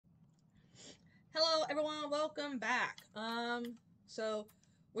Hello everyone, welcome back. So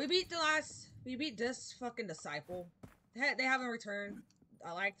we beat this fucking disciple. They haven't returned.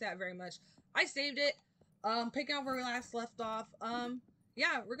 I like that very much. I saved it. Picking up where we last left off.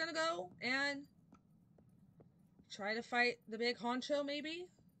 Yeah, we're gonna go and try to fight the big honcho, maybe?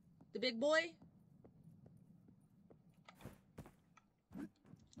 The big boy?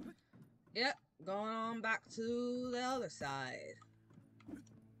 Yep, going on back to the other side.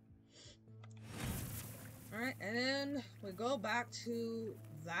 Alright, and then we go back to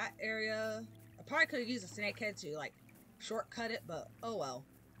that area. I probably could have used a snakehead to, like, shortcut it, but oh well.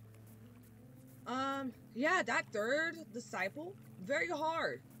 Yeah, that third disciple, very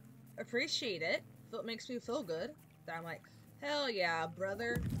hard. Appreciate it. It makes me feel good. That I'm like, hell yeah,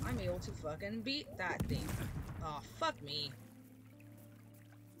 brother. I'm able to fucking beat that thing. Oh, fuck me.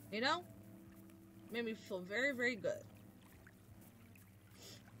 You know? Made me feel very, very good.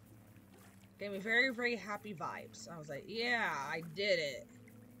 Gave me very, very happy vibes. I was like, yeah, I did it.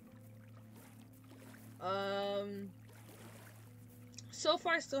 So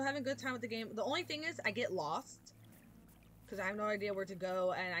far, still having a good time with the game. The only thing is, I get lost. Because I have no idea where to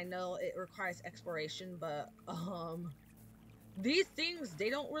go, and I know it requires exploration, but, these things,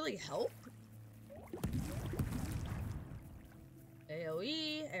 they don't really help.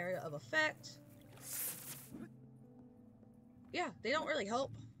 AoE, area of effect. Yeah, they don't really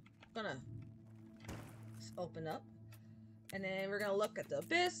help. Gonna open up, and then we're gonna look at the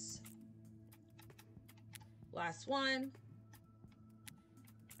abyss. Last one.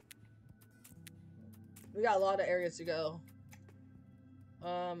 We got a lot of areas to go.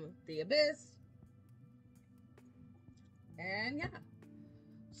 The abyss, and yeah,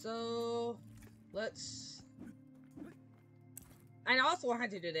 so let's. I also learned how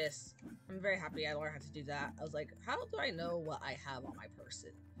to do this. I'm very happy I learned how to do that. I was like, how do I know what I have on my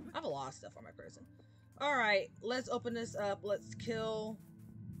person? I have a lot of stuff on my person. Alright, let's open this up. Let's kill.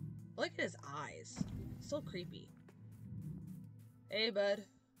 Look at his eyes. So creepy. Hey, bud.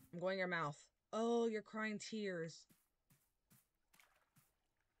 I'm going in your mouth. Oh, you're crying tears.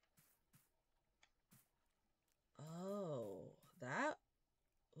 Oh, that...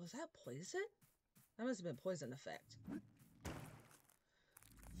 Was that poison? That must have been poison effect.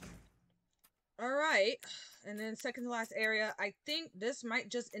 Alright, and then second to last area. I think this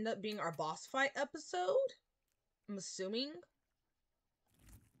might just end up being our boss fight episode. I'm assuming.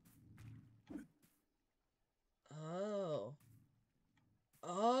 Oh.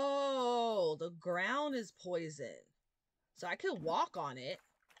 Oh, the ground is poison. So I could walk on it,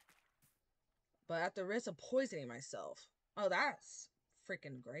 but at the risk of poisoning myself. Oh, that's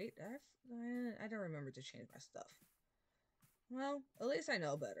freaking great. I don't remember to change my stuff. Well, at least I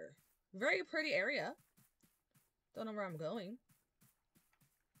know better. Very pretty area. Don't know where I'm going.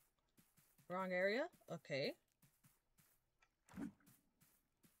 Wrong area? Okay.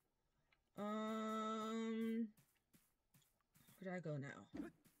 Where do I go now?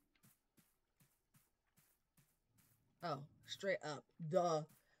 Oh, straight up. Duh.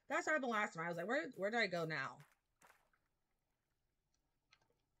 That's what happened last time. I was like, where do I go now?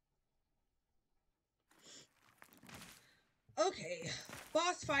 Okay.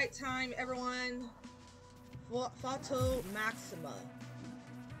 Boss fight time, everyone. Fatuo Maxima.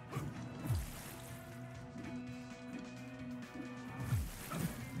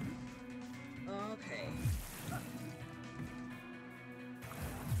 Okay.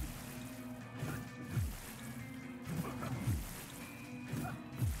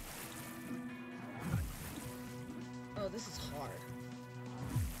 Oh, this is hard.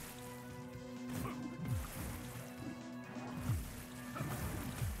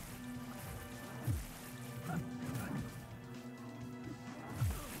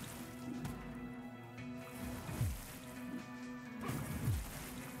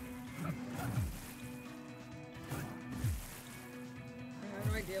 I have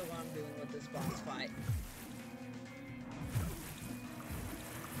no idea what I'm doing with this boss fight.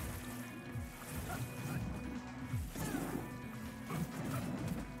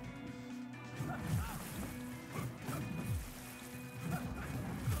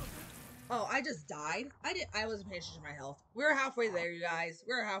 Oh, I just died. I wasn't paying attention to my health. We're halfway there, you guys.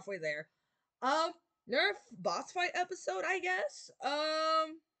 We're halfway there. Nerf boss fight episode, I guess.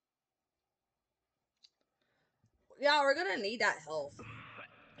 Yeah, we're gonna need that health.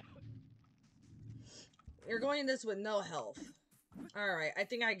 You're going this with no health. Alright, I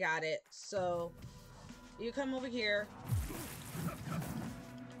think I got it. So, you come over here.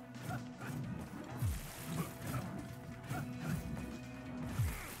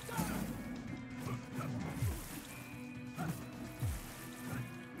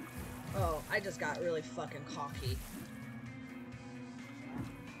 Oh, I just got really fucking cocky.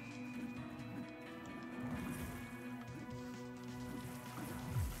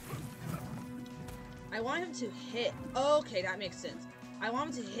 I want him to hit. Okay, that makes sense. I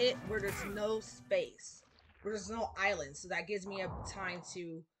want him to hit where there's no space, where there's no island, so that gives me a time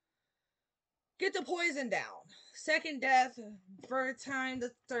to get the poison down. Second death, third time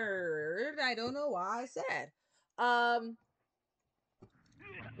the third. I don't know why I said.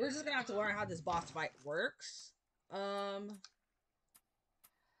 We're just gonna have to learn how this boss fight works. I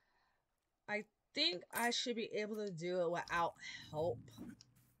think I should be able to do it without help.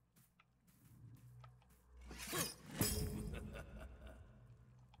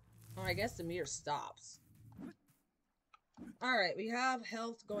 Oh, I guess the meter stops. Alright, we have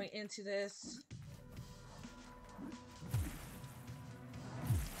health going into this.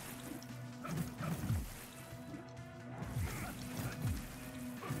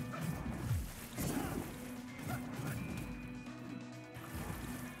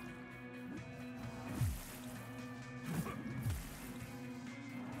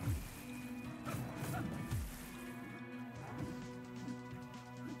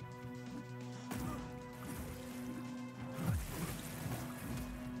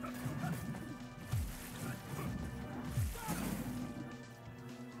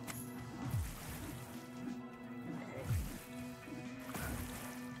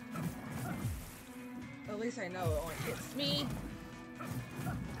 At least I know it only hits me.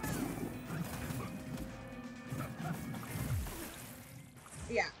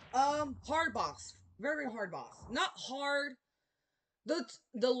 Yeah, hard boss. Very hard boss. Not hard.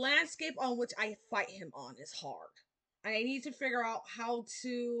 The landscape on which I fight him on is hard. And I need to figure out how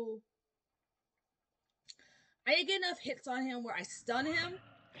to... I need to get enough hits on him where I stun him.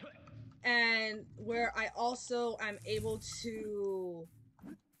 And where I also am able to...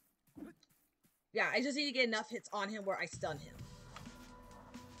 Yeah, I just need to get enough hits on him where I stun him.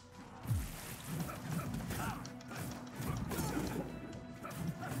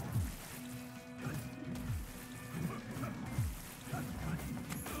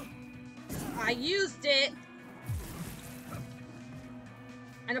 I used it!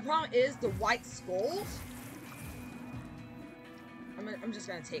 And the problem is the white skulls. I'm just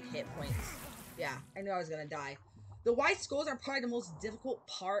gonna take hit points. Yeah, I knew I was gonna die. The white skulls are probably the most difficult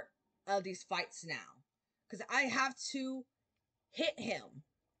part of these fights now, because I have to hit him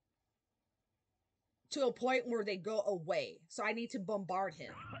to a point where they go away, so I need to bombard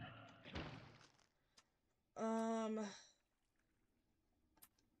him. I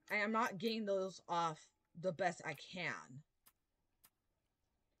am not getting those off the best I can.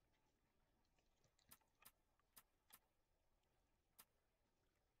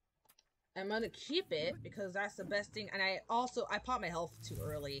 I'm gonna keep it because that's the best thing, and I popped my health too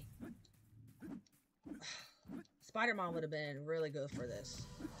early. Spider-Man would have been really good for this.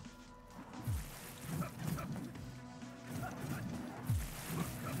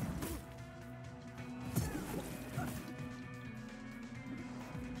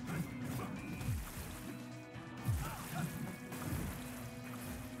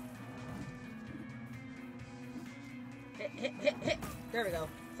 Hit. There we go.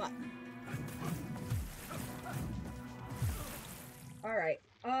 Fuck. Alright.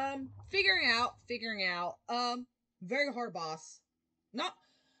 Figuring out. Very hard boss.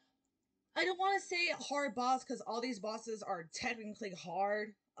 I don't want to say hard boss because all these bosses are technically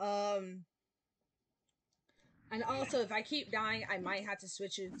hard. And also, if I keep dying, I might have to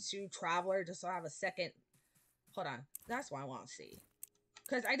switch it to Traveler just so I have a second. Hold on. That's what I want to see.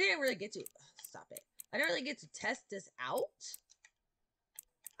 Because I didn't really get to... Stop it. I didn't really get to test this out.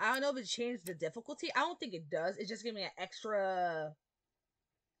 I don't know if it changed the difficulty. I don't think it does. It just gave me an extra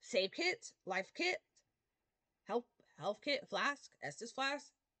save kit, life kit, health kit, flask, Estus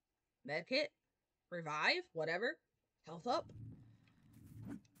flask, med kit, revive, whatever, health up.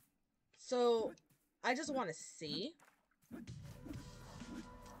 So I just want to see.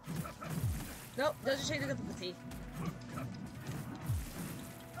 Nope, doesn't change the difficulty.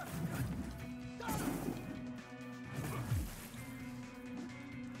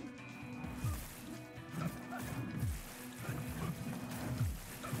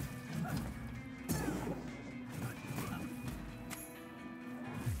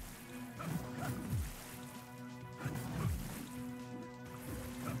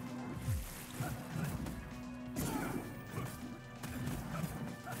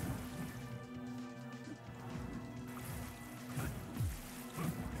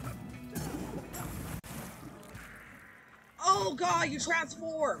 Oh god, you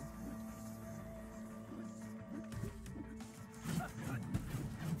transform!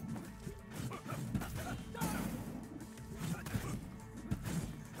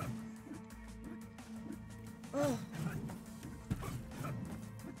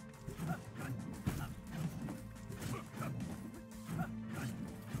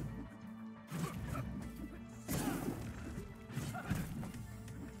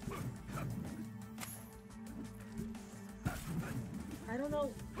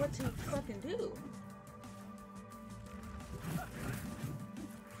 what to fucking do.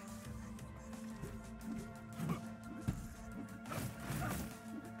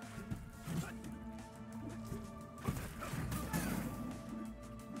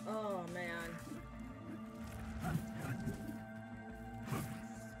 Oh man.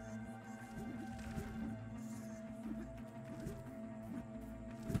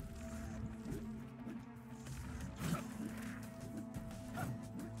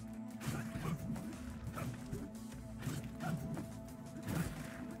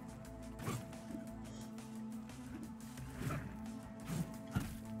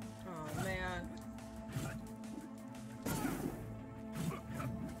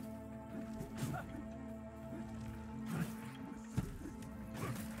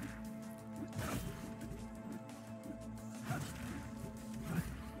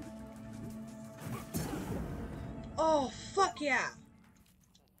 Oh, fuck yeah.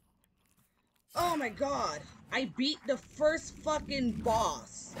 Oh my god. I beat the first fucking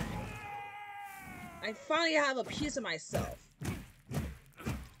boss. I finally have a piece of myself.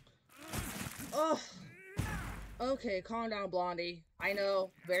 Oh. Okay, calm down, Blondie. I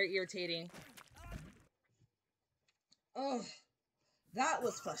know, very irritating. Oh. That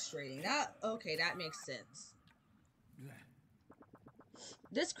was frustrating. Okay, that makes sense.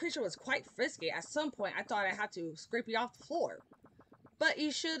 This creature was quite frisky. At some point, I thought I had to scrape you off the floor. But you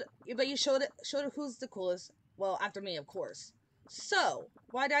showed who's the coolest. Well, after me, of course. So,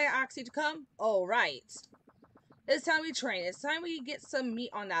 why did I ask you to come? Oh, right. It's time we train. It's time we get some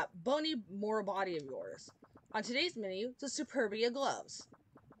meat on that bony more body of yours. On today's menu, the Superbia gloves.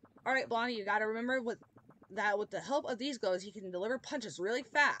 Alright, Blondie, you gotta remember that with the help of these gloves, you can deliver punches really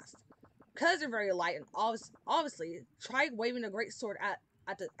fast. Because they're very light and obviously, try waving a great sword at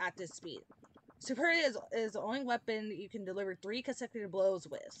this speed. Superbia is the only weapon you can deliver 3 consecutive blows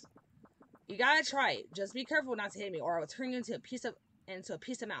with. You gotta try it. Just be careful not to hit me, or I will turn you into a piece of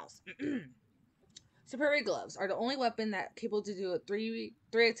mouse. Superbia gloves are the only weapon that capable to do a 3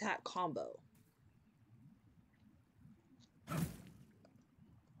 attack combo.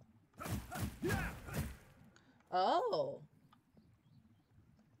 Oh.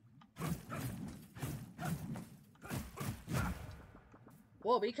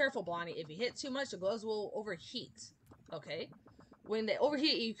 Whoa, be careful, Blondie. If you hit too much, the gloves will overheat. Okay? When they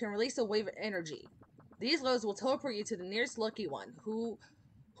overheat, you can release a wave of energy. These gloves will teleport you to the nearest lucky one who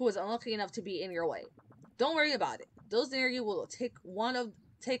is unlucky enough to be in your way. Don't worry about it. Those near you will take one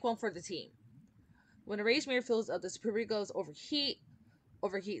for the team. When the rage mirror fills up, the Superbia gloves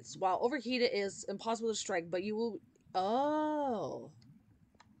overheats. While overheated is impossible to strike, but you will... Oh...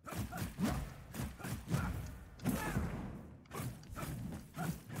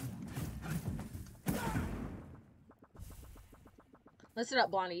 Listen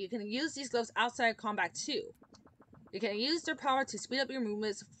up, Blondie. You can use these gloves outside combat too. You can use their power to speed up your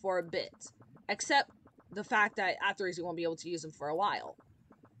movements for a bit. Except the fact that afterwards you won't be able to use them for a while.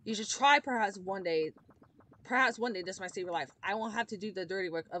 You should try perhaps one day this might save your life. I won't have to do the dirty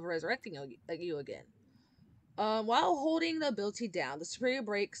work of resurrecting you again. While holding the ability down, the Superbia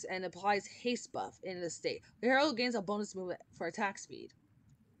breaks and applies haste buff in the state. The hero gains a bonus movement for attack speed.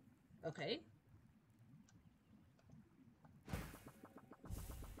 Okay.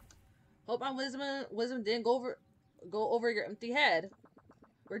 Hope my wisdom didn't go over your empty head.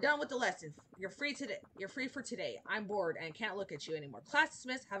 We're done with the lesson. You're free for today. I'm bored and can't look at you anymore. Class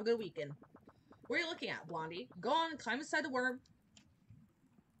dismissed. Have a good weekend. What are you looking at, Blondie? Go on, climb inside the worm.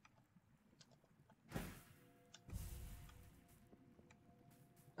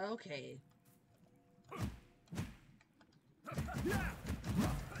 Okay.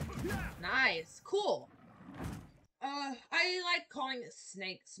 Nice. Cool. I like calling it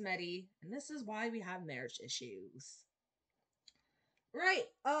Snake Smetty, and this is why we have marriage issues. Right,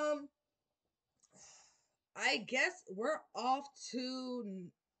 I guess we're off to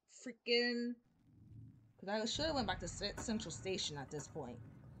freaking... Because I should have went back to Central Station at this point.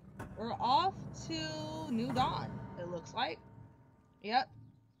 We're off to New Dawn, it looks like. Yep.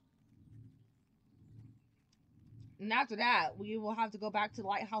 And after that, we will have to go back to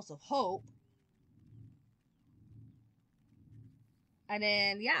Lighthouse of Hope. And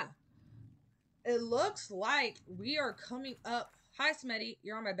then, yeah. It looks like we are coming up. Hi, Smetty.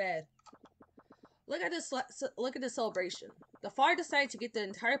 You're on my bed. Look at this celebration. The father decided to get the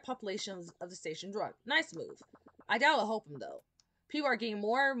entire population of the station drunk. Nice move. I doubt it'll help him, though. People are getting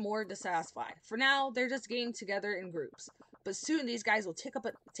more and more dissatisfied. For now, they're just getting together in groups. But soon, these guys will take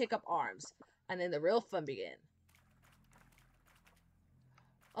up arms. And then the real fun begin.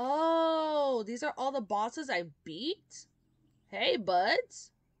 Oh, these are all the bosses I beat? Hey,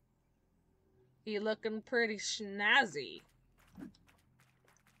 buds. He looking pretty snazzy.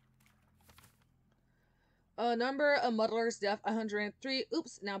 Number of muddlers death 103.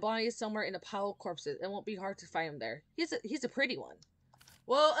 Oops, now Bonnie is somewhere in a pile of corpses. It won't be hard to find him there. He's a pretty one.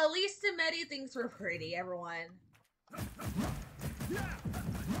 Well, at least the Medi thinks we're pretty, everyone.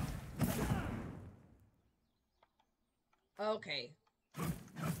 Okay.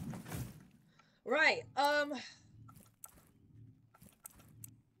 Right,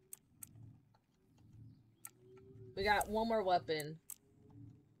 we got one more weapon.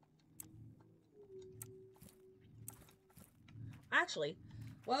 Actually,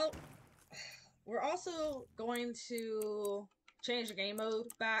 well, we're also going to change the game mode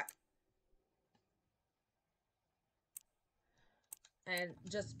back. And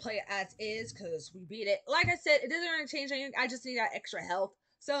just play it as is, because we beat it. Like I said, it doesn't really change anything. I just need that extra health.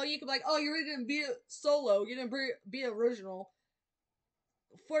 So you can be like, oh, you really didn't beat it solo. You didn't beat it original.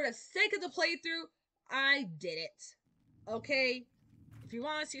 For the sake of the playthrough, I did it. Okay? If you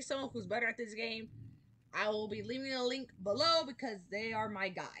want to see someone who's better at this game, I will be leaving a link below because they are my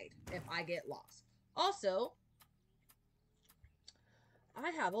guide if I get lost. Also,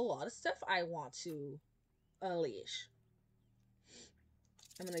 I have a lot of stuff I want to unleash.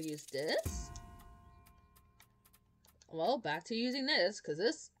 I'm gonna use this. Well, back to using this, because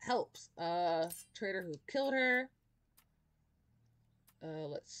this helps. Trader who killed her.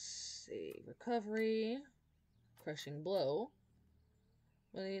 Let's see. Recovery. Crushing blow.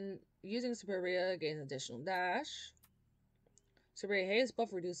 When using Superbia, gains additional dash. Superbia haze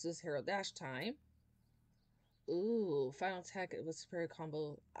buff reduces hero dash time. Ooh, final attack with Superbia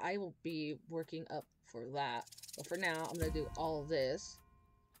combo. I will be working up for that. But for now, I'm gonna do all of this.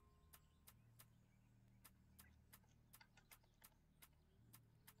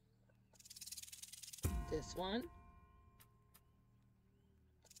 This one.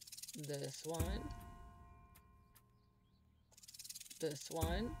 This one. This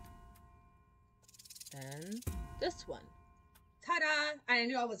one. And this one. Ta-da! I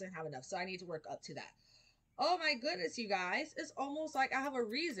knew I wasn't having enough, so I need to work up to that. Oh my goodness, you guys. It's almost like I have a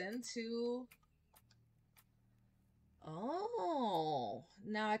reason to... Oh,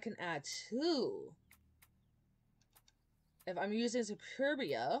 now I can add 2. If I'm using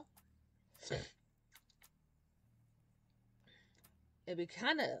Superbia, it'd be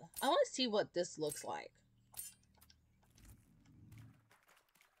kind of... I want to see what this looks like.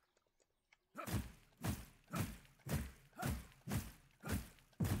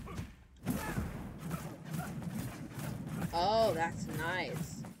 Oh, that's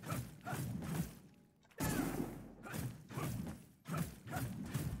nice.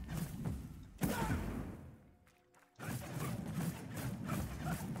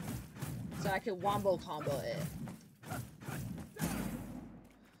 So I can wombo combo it.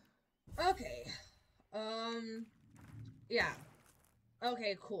 Okay. Yeah.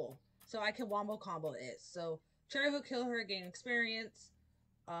 Okay, cool. So I can wombo combo it. So Cherry who kill her gain experience.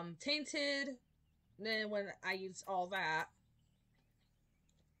 Tainted. Then when I use all that.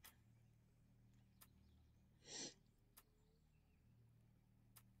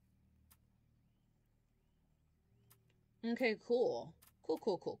 Okay, cool.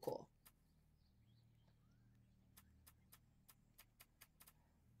 Cool.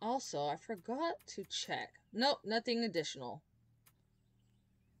 Also, I forgot to check. Nope, nothing additional.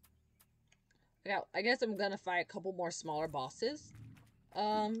 I guess I'm gonna fight a couple more smaller bosses.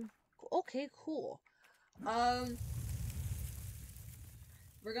 Okay, cool. We're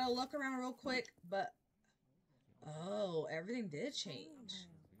gonna look around real quick, but... Oh, everything did change.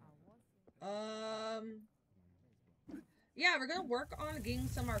 Yeah, we're gonna work on getting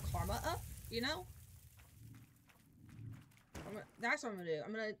some of our karma up, you know? That's what I'm gonna do.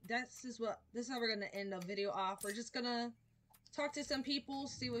 This is how we're gonna end the video off. We're just gonna talk to some people,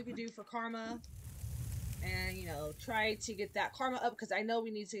 see what we can do for karma. And, you know, try to get that karma up, because I know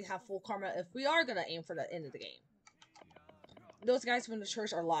we need to have full karma if we are gonna aim for the end of the game. Those guys from the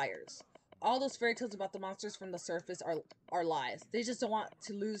church are liars. All those fairy tales about the monsters from the surface are lies. They just don't want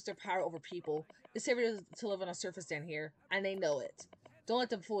to lose their power over people. It's safer to live on the surface than here, and they know it. Don't let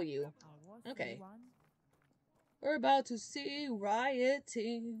them fool you. Okay. We're about to see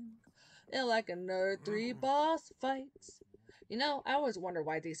rioting. They're like a nerd 3 boss fights. You know, I always wonder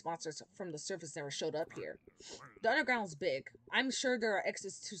why these monsters from the surface never showed up here. The underground's big. I'm sure there are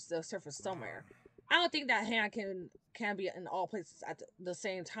exits to the surface somewhere. I don't think that hand can be in all places at the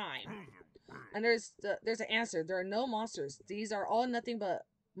same time. And there's an answer. There are no monsters. These are all nothing but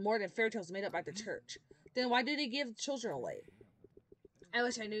more than fairy tales made up by the church. Then why did they give children away? I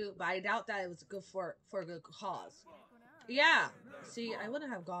wish I knew, but I doubt that it was good for a good cause. Yeah. See, I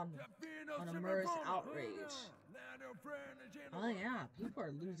wouldn't have gone on a murderous outrage. Oh yeah, people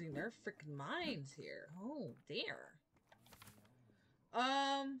are losing their freaking minds here. Oh dear.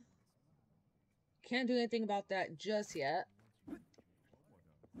 Um, can't do anything about that just yet.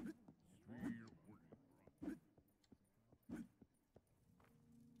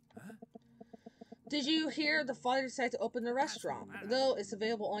 Did you hear the father decided to open the restaurant? Though it's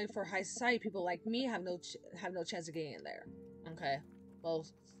available only for high society people like me, have no chance of getting in there. Okay, well,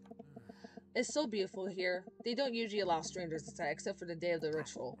 it's so beautiful here. They don't usually allow strangers inside except for the day of the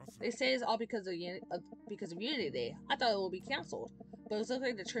ritual. They say it's all because of Unity Day. I thought it would be canceled, but it looks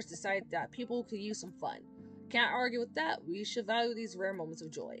like the church decided that people could use some fun. Can't argue with that. We should value these rare moments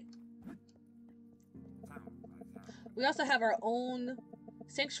of joy. We also have our own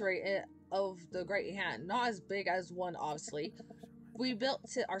sanctuary of the Great Hand. Not as big as one, obviously. We built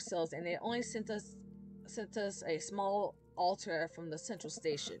it ourselves, and they only sent us a small altar from the central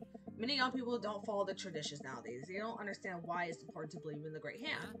station. Many young people don't follow the traditions nowadays. They don't understand why it's important to believe in the Great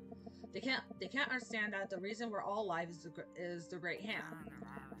Hand. They can't understand that the reason we're all alive is the Great Hand.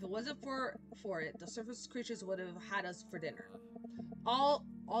 If it wasn't for it, the surface creatures would have had us for dinner. All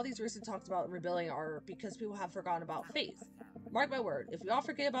these recent talks about rebelling are because people have forgotten about faith. Mark my word, if we all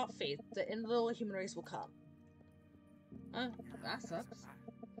forget about faith, the end of the human race will come. That sucks.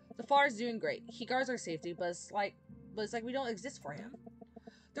 The Father is doing great. He guards our safety, but it's like we don't exist for him.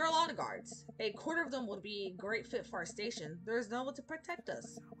 There are a lot of guards. A quarter of them would be a great fit for our station. There is no one to protect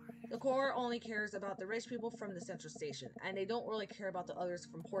us. The Corps only cares about the rich people from the central station, and they don't really care about the others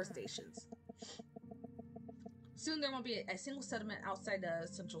from poor stations. Soon there won't be a single settlement outside the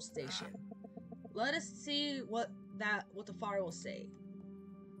central station. Let us see what the Father will say.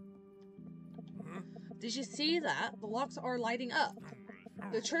 Did you see that? The locks are lighting up.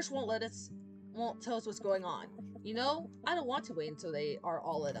 The church won't tell us what's going on. You know, I don't want to wait until they are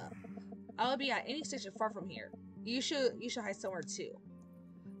all lit up. I'll be at any station far from here. You should hide somewhere too.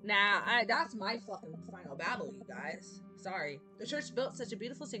 Nah, that's my fucking final battle, you guys. Sorry. The church built such a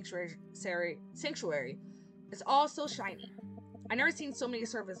beautiful sanctuary. It's all so shiny. I never seen so many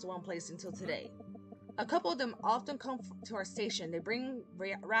servants in one place until today. A couple of them often come to our station. They bring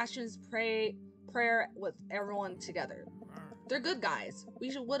rations, prayer with everyone together. They're good guys.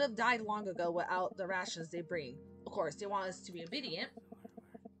 We would have died long ago without the rations they bring. Of course, they want us to be obedient.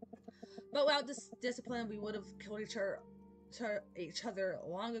 But without this discipline, we would have killed each other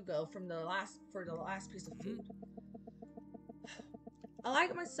long ago for the last piece of food. I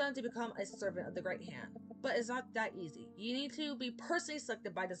like my son to become a servant of the Great Hand, but it's not that easy. You need to be personally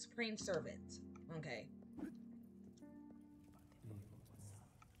selected by the Supreme Servant. Okay.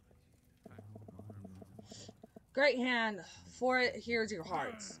 Great Hand, for it hears your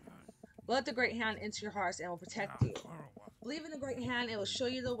hearts. Let the Great Hand into your hearts and it will protect you. Believe in the Great Hand, it will show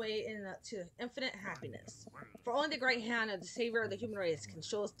you the way to infinite happiness. For only the Great Hand of the Savior of the human race can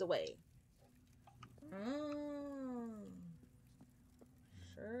show us the way.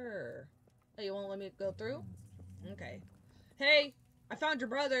 Sure. Hey, you won't let me go through? Okay. Hey, I found your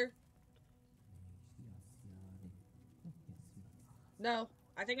brother. No,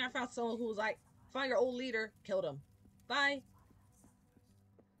 I think I found someone who was like, found your old leader, killed him. Bye.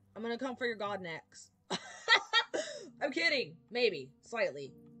 I'm gonna come for your god next. I'm kidding. Maybe.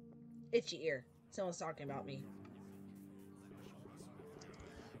 Slightly. Itchy ear. Someone's talking about me.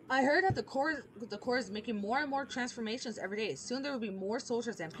 I heard that the Corps is making more and more transformations every day. Soon there will be more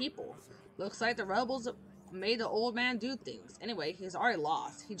soldiers and people. Looks like the rebels made the old man do things. Anyway, he's already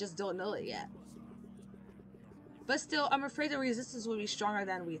lost. He just don't know it yet. But still, I'm afraid the resistance will be stronger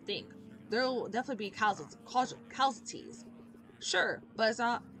than we think. There will definitely be casualties. Sure, but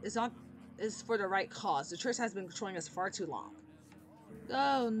it's for the right cause. The church has been controlling us far too long.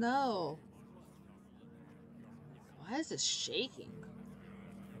 Oh no. Why is this shaking?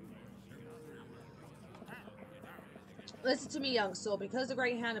 Listen to me, young soul, because the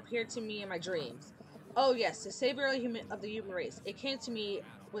Great Hand appeared to me in my dreams. Oh yes, the Savior of the human race. It came to me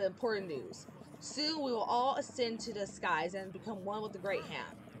with important news. Soon we will all ascend to the skies and become one with the Great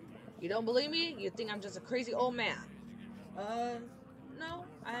Hand. You don't believe me? You think I'm just a crazy old man. No,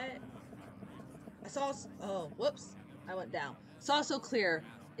 I saw, oh, whoops, I went down. Saw so clear.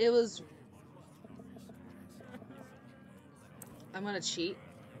 It was, I'm gonna cheat.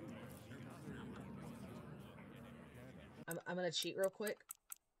 I'm gonna cheat real quick.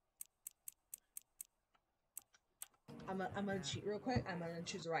 I'm gonna cheat real quick. I'm gonna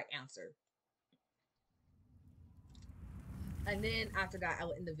choose the right answer. And then after that, I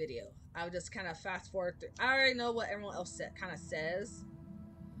will end the video. I would just kind of fast forward through. I already know what everyone else kind of says.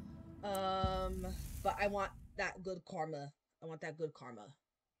 But I want that good karma. I want that good karma.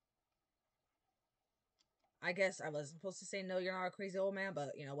 I guess I wasn't supposed to say no, you're not a crazy old man,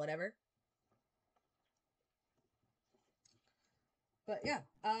 but you know, whatever. But yeah,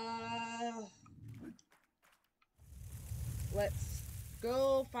 let's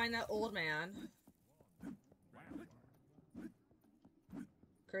go find that old man.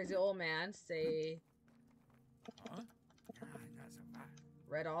 Crazy old man, say,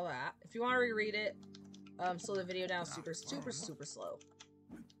 read all that. If you want to reread it, slow the video down super slow.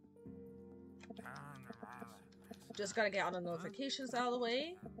 Just gotta get all the notifications out of the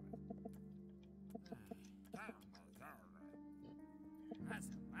way.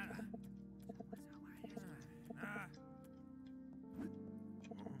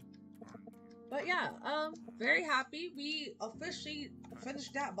 But yeah, very happy we officially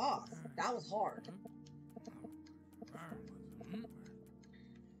finished that boss. That was hard.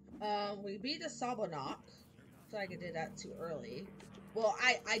 We beat the Sabonok. I feel like I did that too early. Well,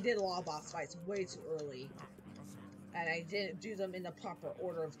 I did a lot of boss fights way too early. And I didn't do them in the proper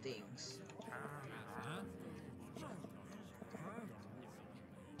order of things.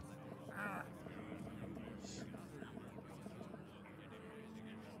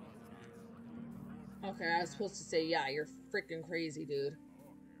 Okay, I was supposed to say, yeah, you're freaking crazy, dude.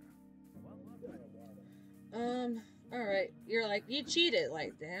 Alright. You're like, you cheated.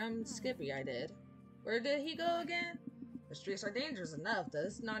 Like, damn Skippy, I did. Where did he go again? The streets are dangerous enough.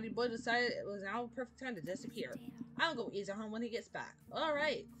 This naughty boy decided it was now a perfect time to disappear. I'll go easy on him when he gets back.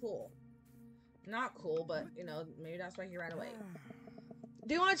 Alright, cool. Not cool, but, you know, maybe that's why he ran away.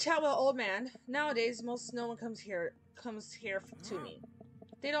 Do you want to chat with an old man? Nowadays, most no one comes here to me.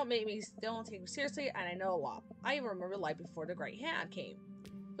 They don't take me seriously, and I know a lot. I even remember life before the Great Hand came.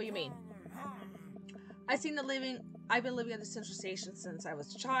 What do you mean? I've been living at the central station since I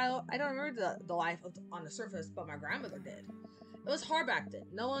was a child. I don't remember the life on the surface, but my grandmother did. It was hard back then.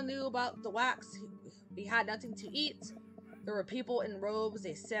 No one knew about the wax. We had nothing to eat. There were people in robes.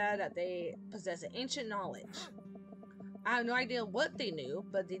 They said that they possessed ancient knowledge. I have no idea what they knew,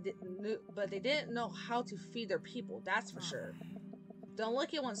 but they didn't know how to feed their people. That's for sure. The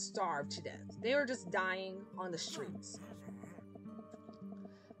unlucky ones starved to death. They were just dying on the streets.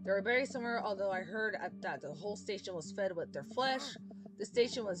 They were buried somewhere, although I heard that the whole station was fed with their flesh. The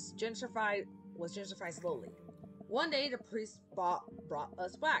station was gentrified slowly. One day, the priest brought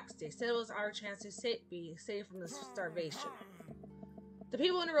us wax. They said it was our chance to be saved from this starvation. The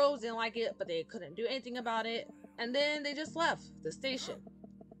people in the rows didn't like it, but they couldn't do anything about it. And then they just left the station.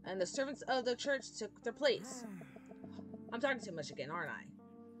 And the servants of the church took their place. I'm talking too much again, aren't I?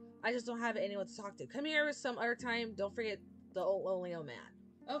 I just don't have anyone to talk to. Come here some other time. Don't forget the lonely old man.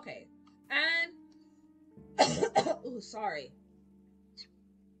 Okay. And... oh, sorry.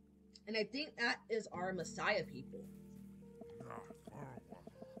 And I think that is our Messiah people.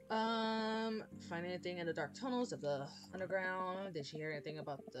 Find anything in the dark tunnels of the underground? Did you hear anything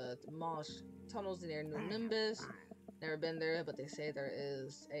about the demolished tunnels near New Nimbus? Never been there, but they say there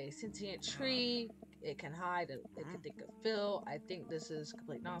is a sentient tree. It can hide and it can think of Phil. I think this is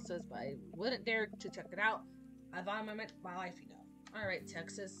complete nonsense, but I wouldn't dare to check it out. I've on my life, you know. Alright,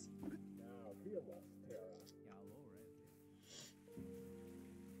 Texas.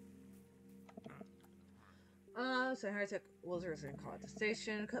 So Heretic Wizards and call it the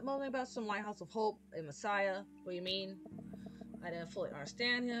station. Cut moaning about some lighthouse of hope, a messiah. What do you mean? I didn't fully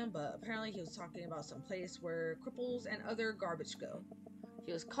understand him, but apparently he was talking about some place where cripples and other garbage go.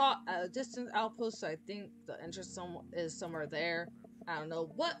 He was caught at a distant outpost, so I think the entrance is somewhere there. I don't know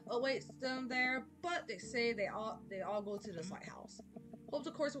what awaits them there, but they say they all go to this lighthouse. Hope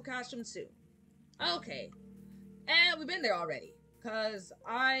the course will catch them soon. Okay, and we've been there already, cause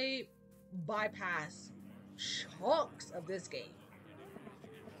I bypassed chunks of this game.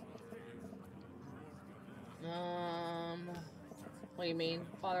 What do you mean?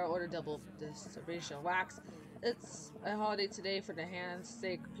 Father ordered double distribution of wax. It's a holiday today for the hand's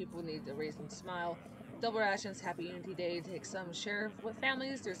sake. People need a reason to smile. Double rations, happy unity day. Take some, share with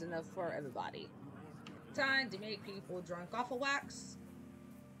families. There's enough for everybody. Time to make people drunk off of wax.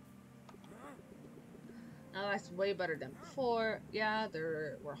 Now that's way better than before. Yeah,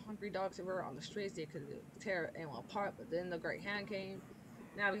 there were hungry dogs everywhere on the streets. They could tear anyone apart, but then the Great Hand came.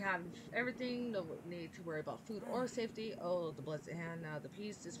 Now we have everything. No need to worry about food or safety. Oh, the blessed hand. Now the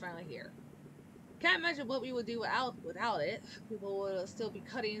peace is finally here. Can't imagine what we would do without it. People would still be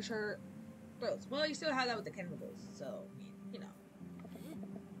cutting each other's throats. Well, you still have that with the cannibals, so, you know.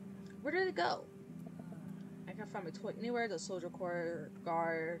 Where did it go? I can't find my toy anywhere. The soldier corps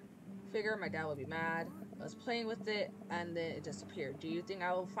guard figure. My dad would be mad. I was playing with it, and then it disappeared. Do you think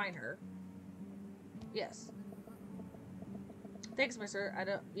I will find her? Yes. Thanks, mister. I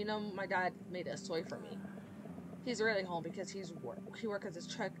don't. You know, my dad made a toy for me. He's rarely home because he works at this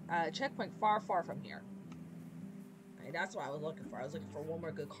checkpoint far from here. And that's what I was looking for. I was looking for one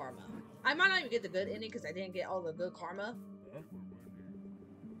more good karma. I might not even get the good ending because I didn't get all the good karma.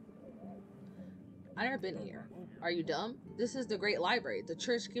 I've never been here. Are you dumb? This is the Great Library. The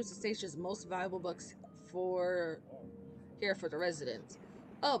church keeps the station's most valuable books for the residents.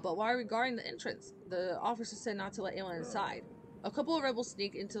 Oh, but why are we guarding the entrance? The officer said not to let anyone inside. A couple of rebels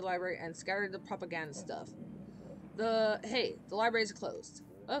sneaked into the library and scattered the propaganda stuff. Hey, the library's closed.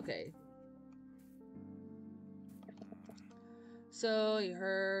 Okay. So, you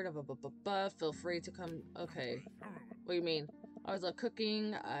heard of a feel free to come. Okay. What do you mean? I was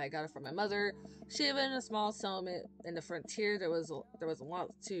cooking. I got it from my mother. She lived in a small settlement in the frontier. There was a lot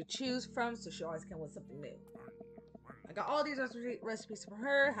to choose from, so she always came with something new. I got all these recipes from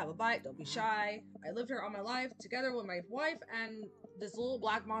her. Have a bite. Don't be shy. I lived here all my life, together with my wife and this little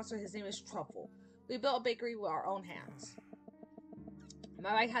black monster. His name is Truffle. We built a bakery with our own hands.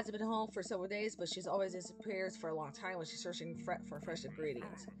 My wife hasn't been home for several days, but she's always disappears for a long time when she's searching for fresh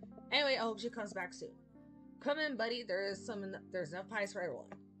ingredients. Anyway, I hope she comes back soon. Come in, buddy. There's enough pies for everyone.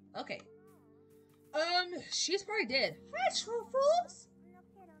 Okay. She's probably dead. Hi, Truffles.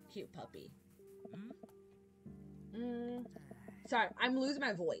 Cute puppy. Sorry, I'm losing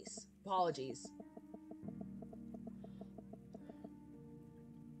my voice. Apologies.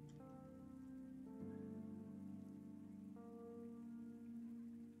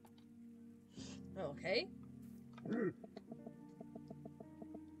 Okay.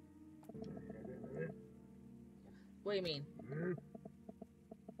 What do you mean?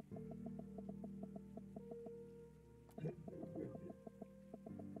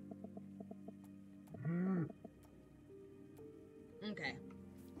 Okay.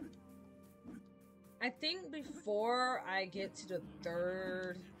 I think before I get to the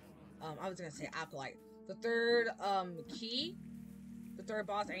third, I was gonna say acolyte, the third key, the third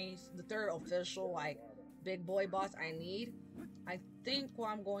boss I need, the third official like big boy boss I need. I think what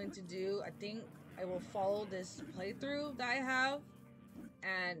I'm going to do, I think I will follow this playthrough that I have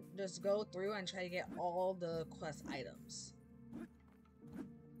and just go through and try to get all the quest items.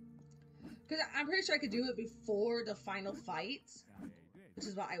 Because I'm pretty sure I could do it before the final fight, which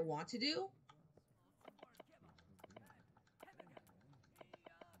is what I want to do.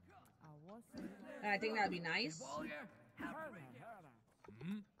 And I think that'd be nice.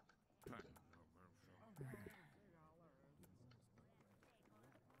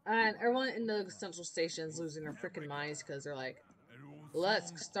 And everyone in the central station is losing their freaking minds because they're like,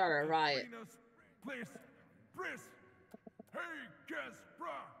 let's start a riot.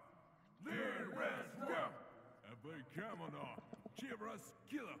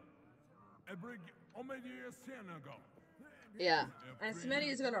 Yeah, and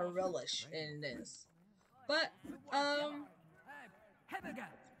Smitty is gonna relish in this. But,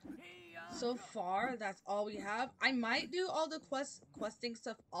 so far, that's all we have. I might do all the questing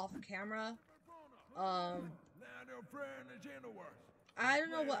stuff off camera. I don't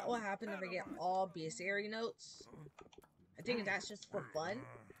know what will happen if I get all bestiary notes. I think that's just for fun.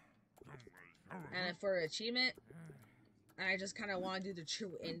 And for achievement. And I just kind of want to do the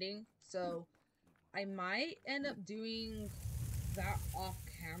true ending. So, I might end up doing that off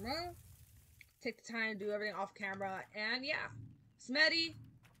camera. Take the time to do everything off camera. And yeah. Smetty,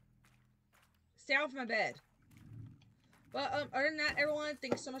 stay off my bed. But other than that, everyone,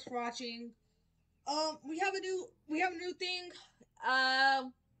 thanks so much for watching. We have a new thing.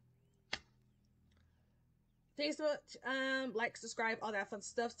 Thanks so much. Like, subscribe, all that fun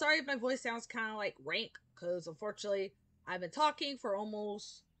stuff. Sorry if my voice sounds kind of like rank, because unfortunately I've been talking for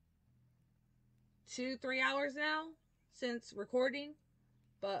almost 2-3 hours now since recording.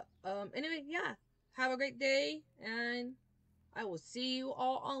 But anyway, yeah. Have a great day, and I will see you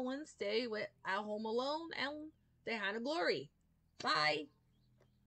all on Wednesday with At Home Alone and The Hand of Glory. Bye!